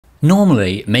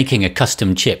Normally, making a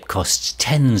custom chip costs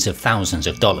tens of thousands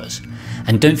of dollars.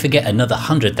 And don't forget another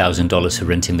 $100,000 for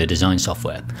renting the design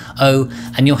software. Oh,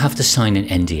 and you'll have to sign an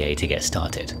NDA to get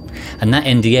started. And that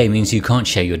NDA means you can't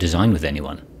share your design with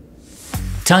anyone.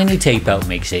 Tiny Tapeout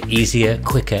makes it easier,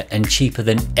 quicker and cheaper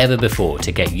than ever before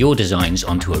to get your designs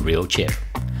onto a real chip.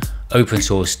 Open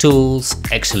source tools,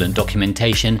 excellent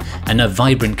documentation and a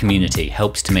vibrant community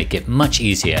helps to make it much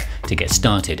easier to get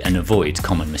started and avoid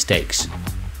common mistakes.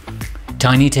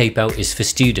 Tiny Tapeout is for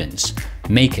students,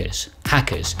 makers,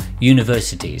 hackers,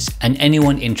 universities and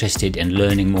anyone interested in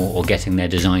learning more or getting their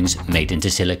designs made into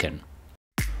silicon.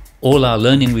 All our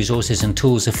learning resources and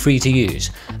tools are free to use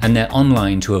and they're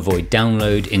online to avoid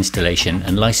download, installation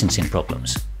and licensing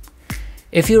problems.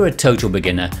 If you're a total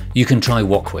beginner, you can try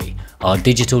Walkway, our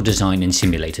digital design and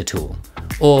simulator tool.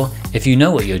 Or if you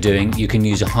know what you're doing, you can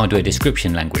use a hardware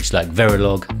description language like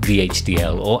Verilog,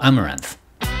 VHDL or Amaranth.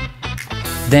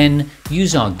 Then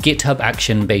use our GitHub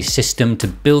Action-based system to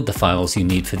build the files you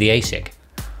need for the ASIC.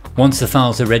 Once the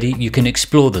files are ready, you can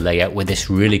explore the layout with this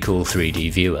really cool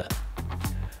 3D viewer.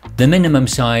 The minimum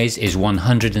size is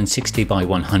 160 by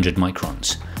 100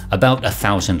 microns, about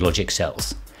 1,000 logic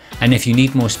cells. And if you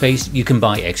need more space, you can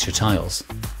buy extra tiles.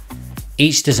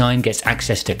 Each design gets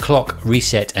access to clock,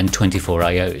 reset and 24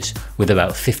 IOs, with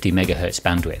about 50 MHz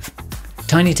bandwidth.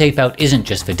 Tiny Tapeout isn't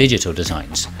just for digital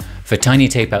designs. For Tiny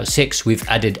Tapeout 6 we've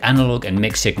added analog and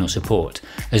mixed signal support,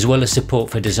 as well as support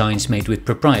for designs made with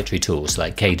proprietary tools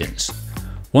like Cadence.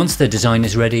 Once the design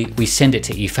is ready, we send it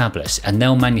to eFabless and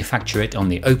they'll manufacture it on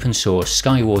the open source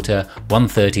Skywater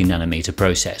 130nm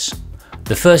process.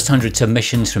 The first 100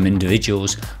 submissions from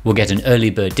individuals will get an early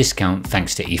bird discount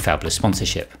thanks to eFabless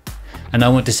sponsorship. And I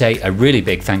want to say a really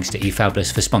big thanks to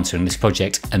eFabless for sponsoring this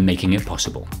project and making it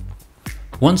possible.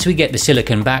 Once we get the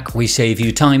silicon back, we save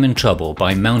you time and trouble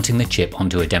by mounting the chip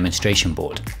onto a demonstration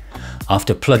board.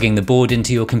 After plugging the board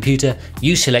into your computer,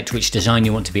 you select which design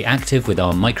you want to be active with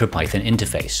our MicroPython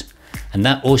interface. And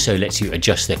that also lets you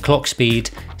adjust the clock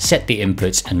speed, set the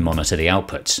inputs and monitor the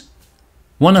outputs.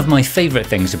 One of my favourite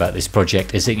things about this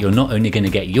project is that you're not only going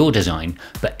to get your design,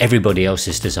 but everybody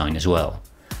else's design as well.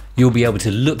 You'll be able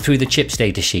to look through the chip's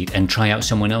datasheet and try out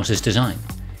someone else's design.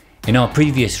 In our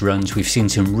previous runs we've seen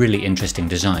some really interesting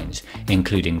designs,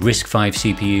 including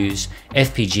RISC-V CPUs,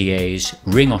 FPGAs,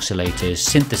 ring oscillators,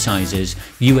 synthesizers,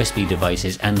 USB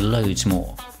devices and loads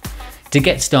more. To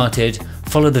get started,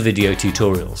 follow the video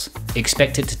tutorials.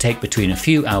 Expect it to take between a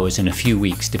few hours and a few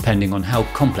weeks depending on how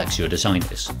complex your design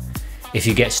is. If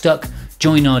you get stuck,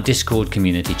 join our Discord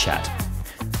community chat.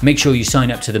 Make sure you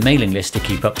sign up to the mailing list to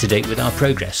keep up to date with our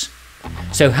progress.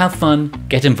 So have fun,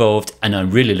 get involved, and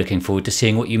I'm really looking forward to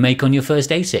seeing what you make on your first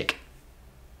ASIC.